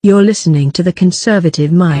You're listening to the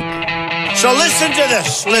Conservative Mike. So listen to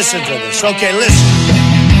this. Okay, listen.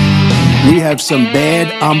 We have some bad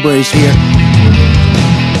hombres here.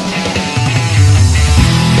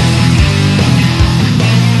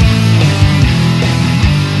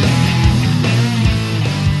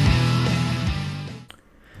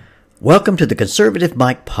 Welcome to the Conservative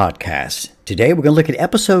Mike podcast. Today we're going to look at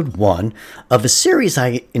episode 1 of a series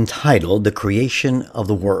I entitled The Creation of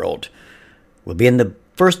the World. We'll be in the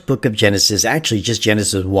first book of Genesis, actually just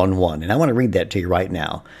Genesis 1:1, and I want to read that to you right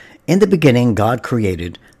now. In the beginning, God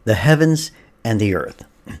created the heavens and the earth.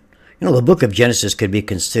 You know, the book of Genesis could be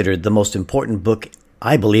considered the most important book,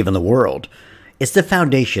 I believe, in the world. It's the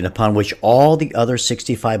foundation upon which all the other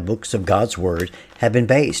 65 books of God's Word have been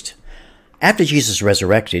based. After Jesus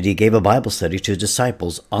resurrected, he gave a Bible study to his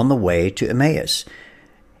disciples on the way to Emmaus.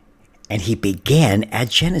 And he began at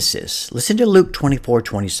Genesis. Listen to Luke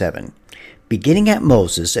 24:27. Beginning at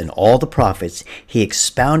Moses and all the prophets, he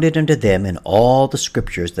expounded unto them in all the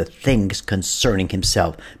scriptures the things concerning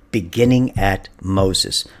himself, beginning at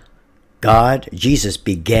Moses. Jesus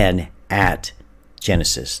began at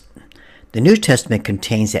Genesis. The New Testament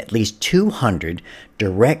contains at least 200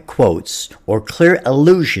 direct quotes or clear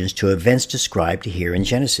allusions to events described here in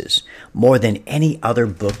Genesis, more than any other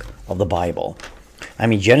book of the Bible. I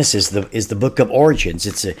mean, Genesis is the book of origins.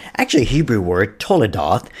 It's actually a Hebrew word,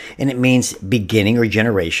 toledoth, and it means beginning or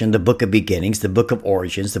generation, the book of beginnings, the book of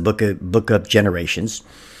origins, the book of generations.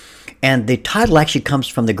 And the title actually comes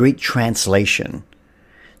from the Greek translation.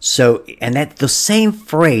 So, and that the same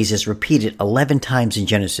phrase is repeated 11 times in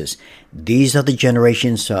Genesis. These are the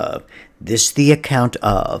generations of, this the account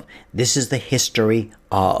of, this is the history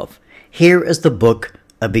of. Here is the book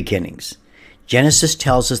of beginnings. Genesis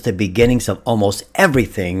tells us the beginnings of almost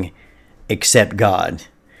everything except God.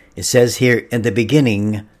 It says here, in the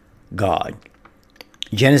beginning, God.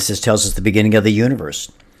 Genesis tells us the beginning of the universe,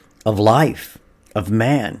 of life, of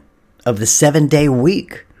man, of the 7-day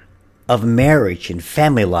week, of marriage and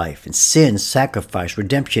family life and sin, sacrifice,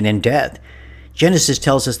 redemption, and death. Genesis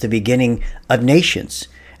tells us the beginning of nations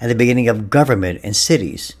and the beginning of government and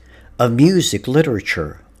cities, of music,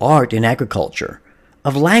 literature, art, and agriculture,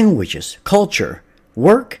 of languages, culture,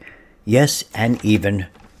 work, yes, and even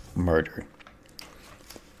murder.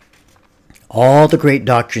 All the great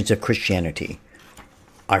doctrines of Christianity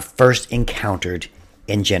are first encountered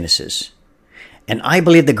in Genesis. And I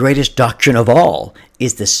believe the greatest doctrine of all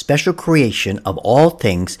is the special creation of all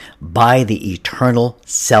things by the eternal,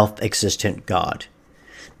 self-existent God.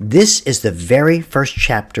 This is the very first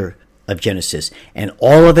chapter of Genesis, and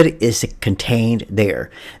all of it is contained there.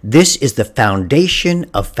 This is the foundation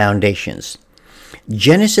of foundations.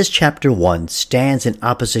 Genesis chapter 1 stands in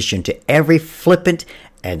opposition to every flippant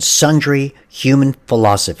and sundry human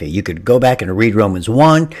philosophy. You could go back and read Romans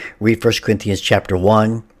 1, read 1 Corinthians chapter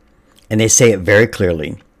 1, and they say it very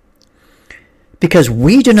clearly. Because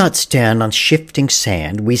we do not stand on shifting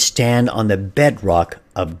sand, we stand on the bedrock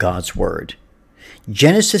of God's Word.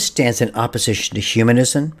 Genesis stands in opposition to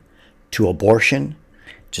humanism, to abortion,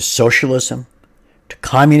 to socialism, to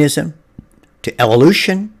communism, to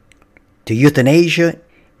evolution, to euthanasia,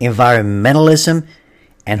 environmentalism,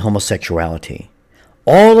 and homosexuality.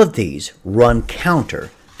 All of these run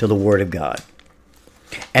counter to the Word of God.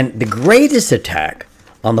 And the greatest attack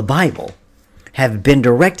on the Bible have been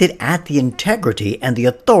directed at the integrity and the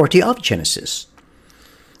authority of Genesis,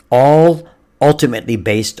 all ultimately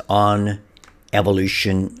based on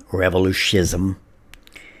evolution or evolutionism.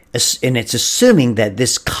 And it's assuming that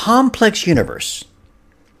this complex universe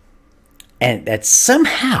and that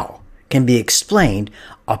somehow can be explained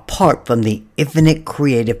apart from the infinite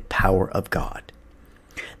creative power of God.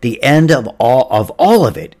 The end of all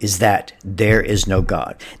of it is that there is no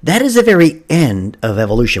God. That is the very end of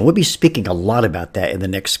evolution. We'll be speaking a lot about that in the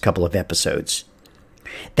next couple of episodes.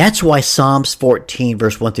 That's why Psalms 14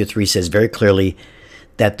 verse 1 through 3 says very clearly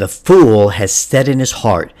that the fool has said in his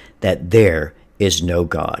heart that there is no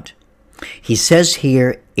God. He says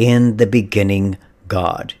here, in the beginning,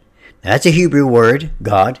 God. Now, that's a Hebrew word,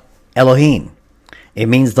 God, Elohim. It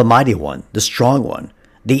means the mighty one, the strong one,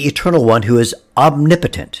 the eternal one who is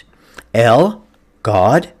omnipotent. El,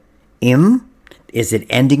 God, Im, is it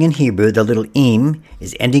ending in Hebrew. The little im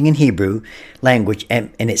is ending in Hebrew language,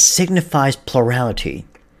 and it signifies plurality.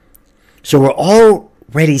 So we're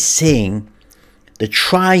already seeing the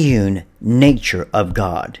triune nature of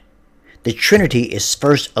God. The Trinity is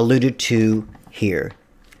first alluded to here.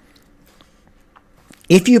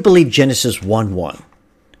 If you believe Genesis 1:1,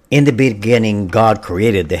 in the beginning God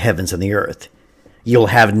created the heavens and the earth,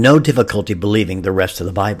 you'll have no difficulty believing the rest of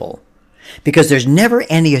the Bible. because there's never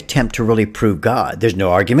any attempt to really prove God. There's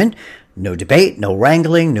no argument, no debate, no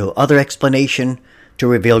wrangling, no other explanation to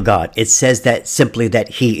reveal God. It says that simply that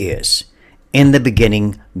he is, in the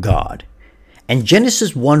beginning, God. And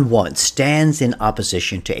Genesis 1:1 stands in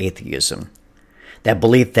opposition to atheism. That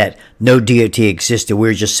belief that no deity existed,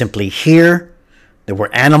 we're just simply here, that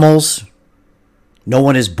we're animals. No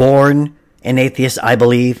one is born an atheist, I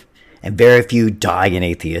believe, and very few die an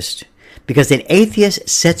atheist. Because an atheist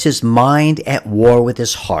sets his mind at war with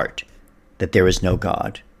his heart that there is no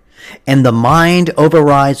God. And the mind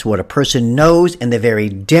overrides what a person knows in the very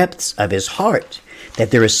depths of his heart,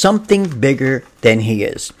 that there is something bigger than he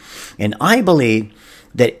is. And I believe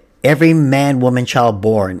that every man, woman, child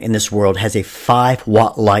born in this world has a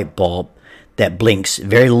 5-watt light bulb that blinks,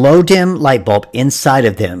 very low dim light bulb inside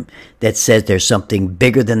of them that says there's something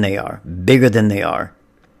bigger than they are, bigger than they are.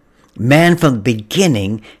 Man from the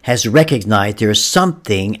beginning has recognized there is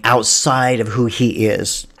something outside of who he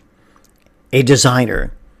is, a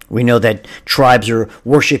designer. We know that tribes are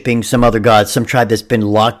worshiping some other god. Some tribe that's been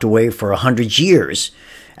locked away for 100 years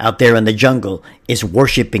out there in the jungle is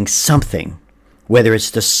worshiping something, whether it's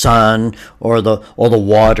the sun or the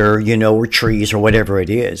water, or trees or whatever it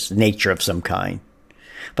is, nature of some kind.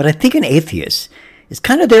 But I think an atheist is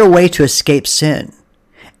kind of their way to escape sin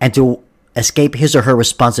and to escape his or her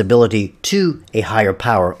responsibility to a higher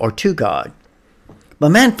power or to God. But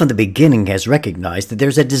man from the beginning has recognized that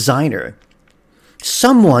there's a designer,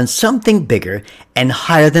 someone, something bigger and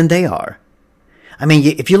higher than they are. I mean,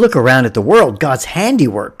 if you look around at the world, God's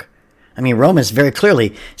handiwork. I mean, Romans very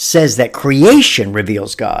clearly says that creation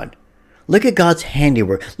reveals God. Look at God's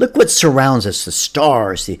handiwork. Look what surrounds us, the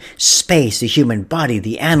stars, the space, the human body,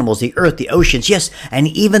 the animals, the earth, the oceans, yes, and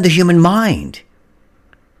even the human mind.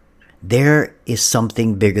 There is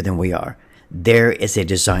something bigger than we are. There is a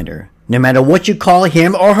designer. No matter what you call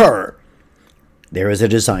him or her, there is a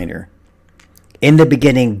designer. In the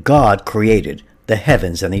beginning, God created the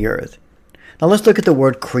heavens and the earth. Now let's look at the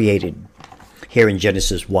word created here in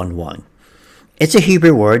Genesis 1:1. It's a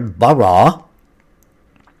Hebrew word, bara,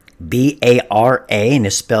 B-A-R-A, and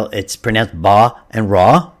it's pronounced ba and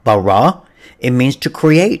ra, bara. It means to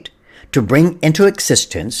create, to bring into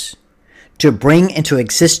existence,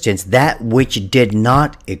 that which did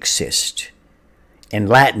not exist. In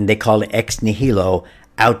Latin, they call it ex nihilo,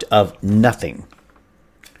 out of nothing.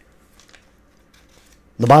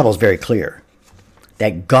 The Bible is very clear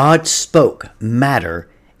that God spoke matter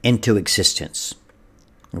into existence.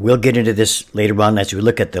 We'll get into this later on as we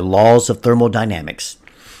look at the laws of thermodynamics.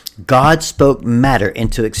 God spoke matter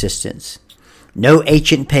into existence. No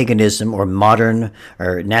ancient paganism or modern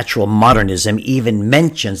or natural modernism even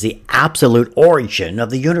mentions the absolute origin of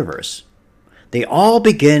the universe. They all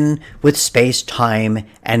begin with space, time,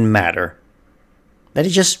 and matter. That it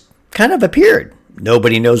just kind of appeared.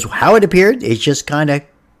 Nobody knows how it appeared. It just kind of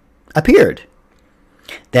appeared.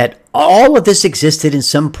 That all of this existed in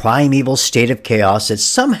some primeval state of chaos that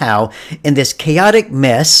somehow in this chaotic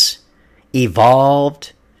mess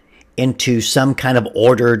evolved into some kind of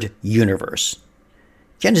ordered universe.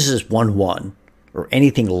 Genesis 1:1, or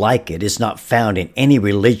anything like it, is not found in any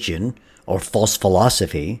religion or false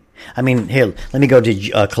philosophy. I mean, here, let me go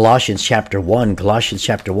to Colossians chapter 1,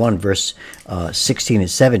 verse 16 and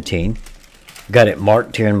 17. Got it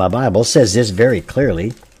marked here in my Bible. It says this very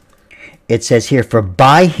clearly. It says here, for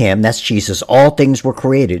by him, that's Jesus, all things were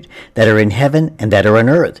created that are in heaven and that are on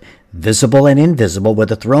earth, visible and invisible,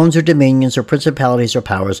 whether thrones or dominions or principalities or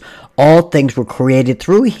powers. All things were created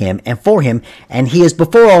through him and for him, and he is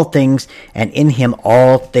before all things, and in him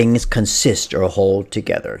all things consist or hold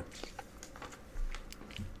together.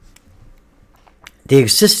 The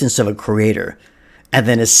existence of a creator and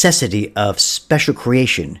the necessity of special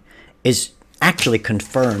creation is actually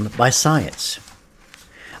confirmed by science.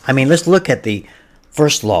 I mean, let's look at the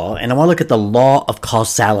first law, and I want to look at the law of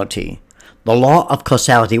causality. The law of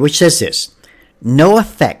causality, which says this: no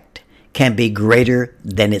effect can be greater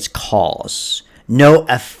than its cause. No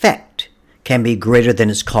effect can be greater than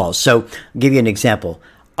its cause. So, I'll give you an example.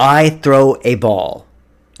 I throw a ball,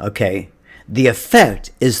 okay? The effect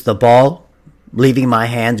is the ball leaving my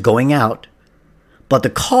hand, going out, but the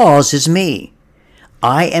cause is me.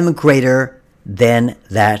 I am greater than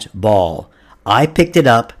that ball. I picked it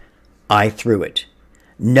up, I threw it.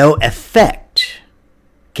 No effect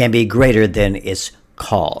can be greater than its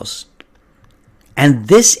cause. And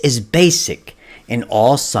this is basic in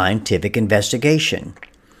all scientific investigation.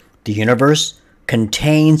 The universe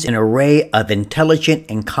contains an array of intelligent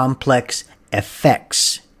and complex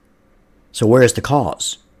effects. So where is the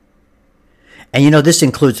cause? And this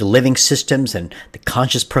includes the living systems and the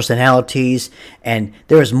conscious personalities. And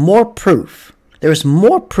there is more proof. There is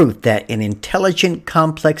more proof that an intelligent,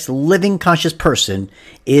 complex, living, conscious person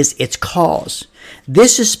is its cause.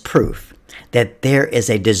 This is proof that there is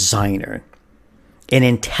a designer, an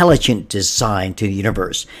intelligent design to the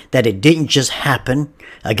universe, that it didn't just happen.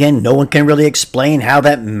 Again, no one can really explain how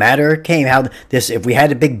that matter came. If we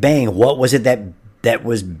had a big bang, what was it that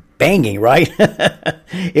was banging, right?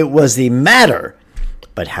 It was the matter.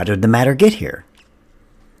 But how did the matter get here?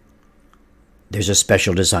 There's a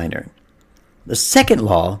special designer. The second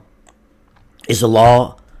law is the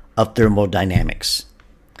law of thermodynamics.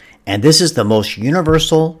 And this is the most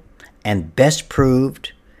universal and best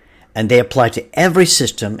proved, and they apply to every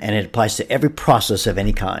system, and it applies to every process of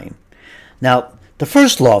any kind. Now, the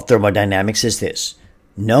first law of thermodynamics is this: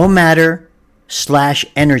 no matter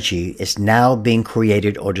 / energy is now being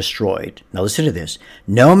created or destroyed. Now listen to this.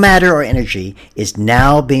 No matter or energy is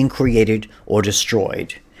now being created or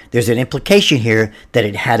destroyed. There's an implication here that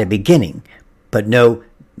it had a beginning, but no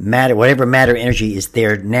matter, whatever matter energy is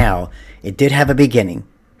there now, it did have a beginning.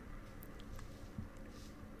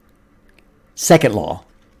 Second law: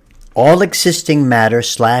 all existing matter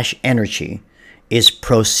 / energy is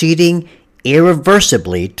proceeding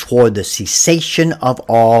irreversibly toward the cessation of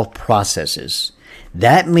all processes.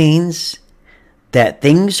 That means that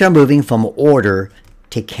things are moving from order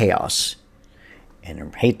to chaos. And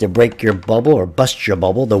I hate to break your bubble or bust your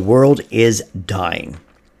bubble, the world is dying.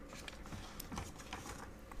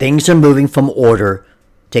 Things are moving from order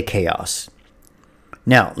to chaos.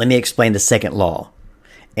 Now, let me explain the second law.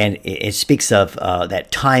 And it speaks of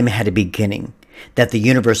that time had a beginning, that the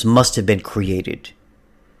universe must have been created.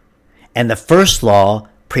 And the first law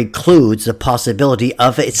precludes the possibility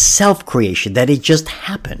of its self-creation, that it just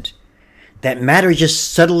happened, that matter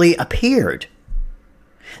just suddenly appeared.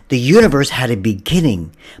 The universe had a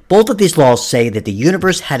beginning. Both of these laws say that the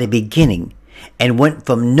universe had a beginning and went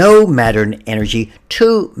from no matter and energy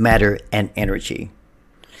to matter and energy.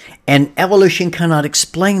 And evolution cannot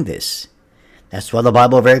explain this. That's why the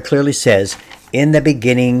Bible very clearly says, in the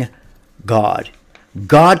beginning, God.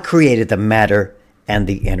 God created the matter and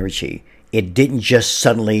the energy. It didn't just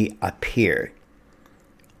suddenly appear.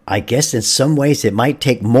 I guess in some ways it might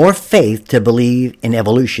take more faith to believe in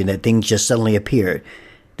evolution, that things just suddenly appeared,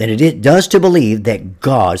 than it does to believe that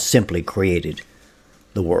God simply created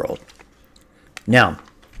the world. Now,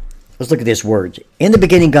 let's look at this word. In the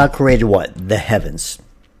beginning, God created what? The heavens.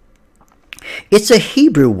 It's a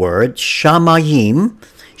Hebrew word, shamayim.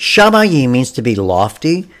 Shamayim means to be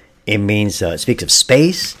lofty. It means, it speaks of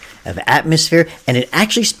space, of atmosphere, and it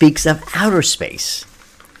actually speaks of outer space.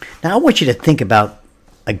 Now, I want you to think about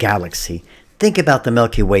a galaxy. Think about the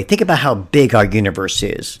Milky Way. Think about how big our universe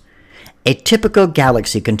is. A typical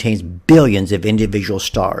galaxy contains billions of individual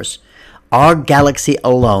stars. Our galaxy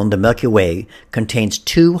alone, the Milky Way, contains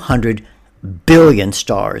 200 billion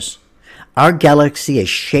stars. Our galaxy is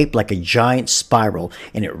shaped like a giant spiral,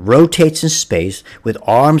 and it rotates in space with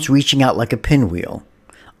arms reaching out like a pinwheel.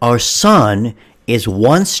 Our sun is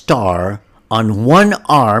one star on one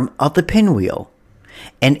arm of the pinwheel,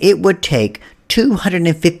 and it would take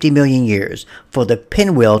 250 million years for the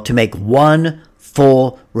pinwheel to make one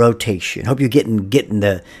full rotation. Hope you're getting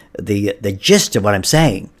the gist of what I'm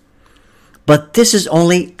saying. But this is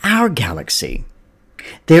only our galaxy.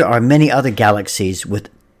 There are many other galaxies with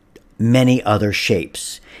many other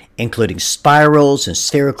shapes, including spirals and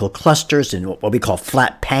spherical clusters and what we call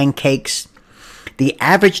flat pancakes. The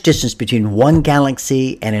average distance between one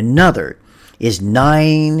galaxy and another is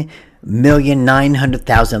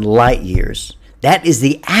 9,900,000 light years. That is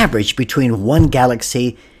the average between one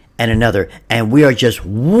galaxy and another. And we are just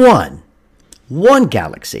one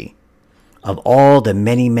galaxy of all the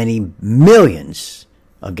many, many millions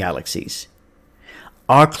of galaxies.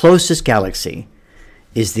 Our closest galaxy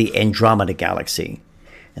is the Andromeda Galaxy.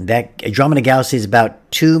 And that Andromeda Galaxy is about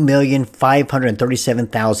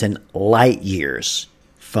 2,537,000 light years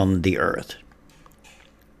from the Earth.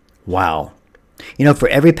 Wow. For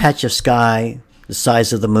every patch of sky the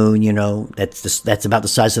size of the moon, that's about the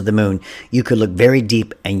size of the moon, you could look very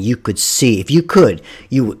deep and you could see, if you could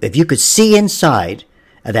see inside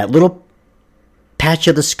of that little patch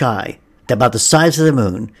of the sky, about the size of the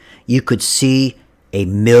moon, you could see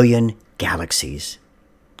 1,000,000 galaxies.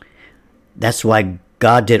 That's why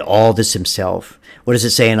God did all this himself. What does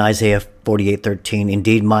it say in Isaiah 48:13?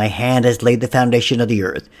 Indeed, my hand has laid the foundation of the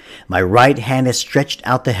earth. My right hand has stretched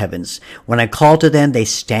out the heavens. When I call to them, they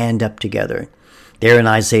stand up together. There in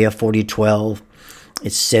Isaiah 40:12,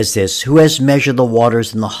 It says this, who has measured the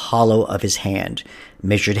waters in the hollow of his hand,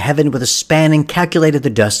 measured heaven with a span, and calculated the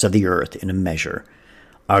dust of the earth in a measure.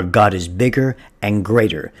 Our God is bigger and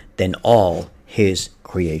greater than all his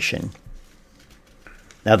creation.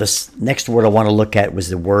 Now, the next word I want to look at was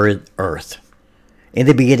the word earth. In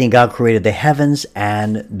the beginning, God created the heavens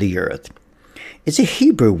and the earth. It's a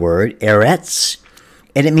Hebrew word, eretz,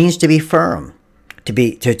 and it means to be firm.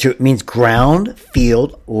 It means ground,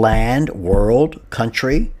 field, land, world,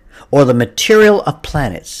 country, or the material of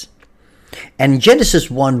planets. And in Genesis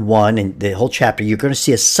 1:1, in the whole chapter, you're going to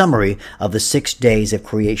see a summary of the 6 days of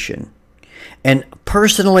creation. And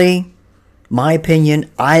personally, my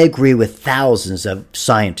opinion, I agree with thousands of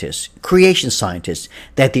scientists, creation scientists,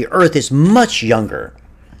 that the earth is much younger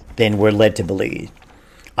than we're led to believe.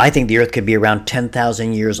 I think the earth could be around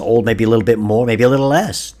 10,000 years old, maybe a little bit more, maybe a little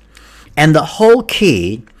less. And the whole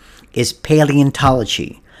key is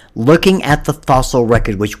paleontology, looking at the fossil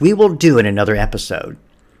record, which we will do in another episode.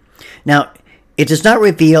 Now, it does not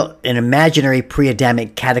reveal an imaginary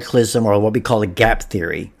pre-Adamic cataclysm or what we call a gap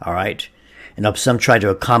theory, all right? And some try to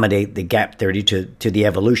accommodate the gap theory to the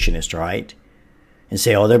evolutionist, all right? And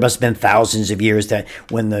say, oh, there must have been thousands of years that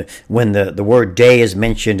when the word day is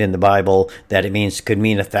mentioned in the Bible, that it could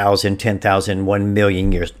mean 1,000, 10,000, 1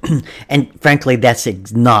 million years. And frankly, that's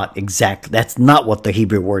not what the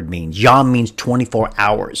Hebrew word means. Yom means 24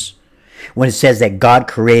 hours. When it says that God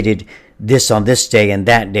created this on this day and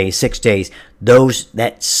that day, 6 days,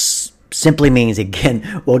 that simply means,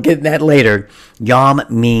 again, we'll get that later, Yom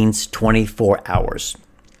means 24 hours.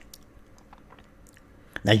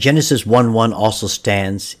 Now, Genesis 1:1 also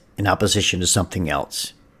stands in opposition to something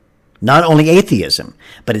else. Not only atheism,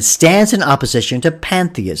 but it stands in opposition to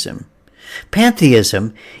pantheism.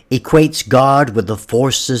 Pantheism equates God with the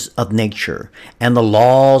forces of nature and the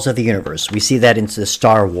laws of the universe. We see that in the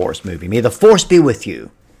Star Wars movie. May the Force be with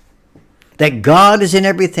you. That God is in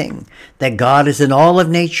everything. That God is in all of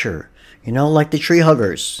nature. You know, like the tree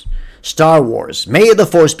huggers. Star Wars. May the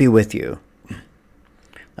Force be with you.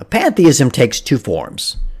 Now, pantheism takes two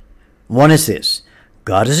forms. One is this.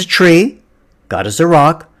 God is a tree. God is a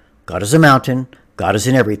rock. God is a mountain. God is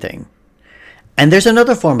in everything. And there's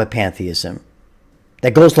another form of pantheism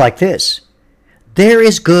that goes like this. There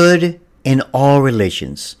is good in all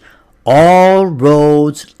religions. All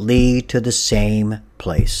roads lead to the same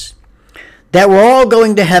place. That we're all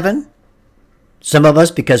going to heaven. Some of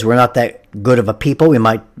us, because we're not that good of a people, we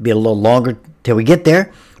might be a little longer till we get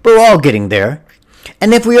there. But we're all getting there.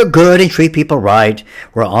 And if we are good and treat people right,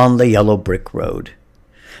 we're on the yellow brick road.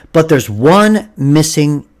 But there's one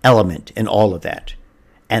missing element in all of that.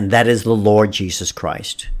 And that is the Lord Jesus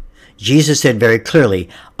Christ. Jesus said very clearly,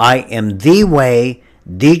 I am the way,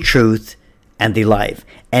 the truth, and the life.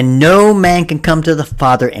 And no man can come to the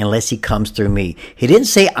Father unless he comes through me. He didn't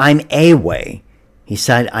say I'm a way. He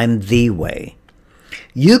said I'm the way.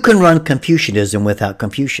 You can run Confucianism without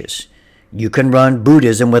Confucius. You can run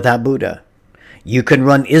Buddhism without Buddha. You can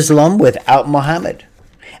run Islam without Muhammad.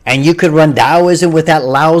 And you can run Taoism without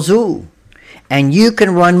Lao Tzu. And you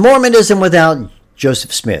can run Mormonism without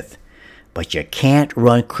Joseph Smith. But you can't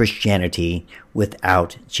run Christianity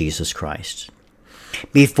without Jesus Christ.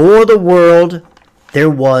 Before the world, there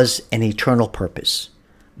was an eternal purpose,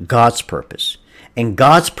 God's purpose. And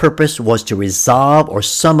God's purpose was to resolve or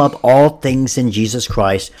sum up all things in Jesus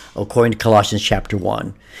Christ, according to Colossians chapter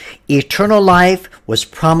 1. Eternal life was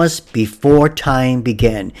promised before time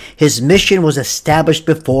began. His mission was established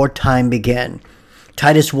before time began.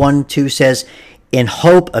 Titus 1:2 says, in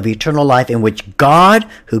hope of eternal life in which God,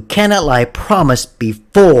 who cannot lie, promised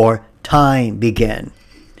before time began.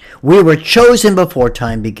 We were chosen before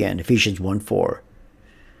time began, Ephesians 1:4.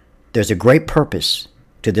 There's a great purpose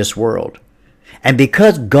to this world. And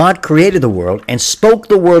because God created the world and spoke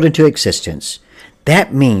the world into existence,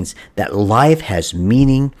 that means that life has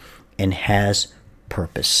meaning and has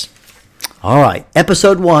purpose. All right,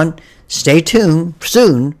 episode 1. Stay tuned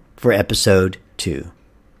soon for episode 2.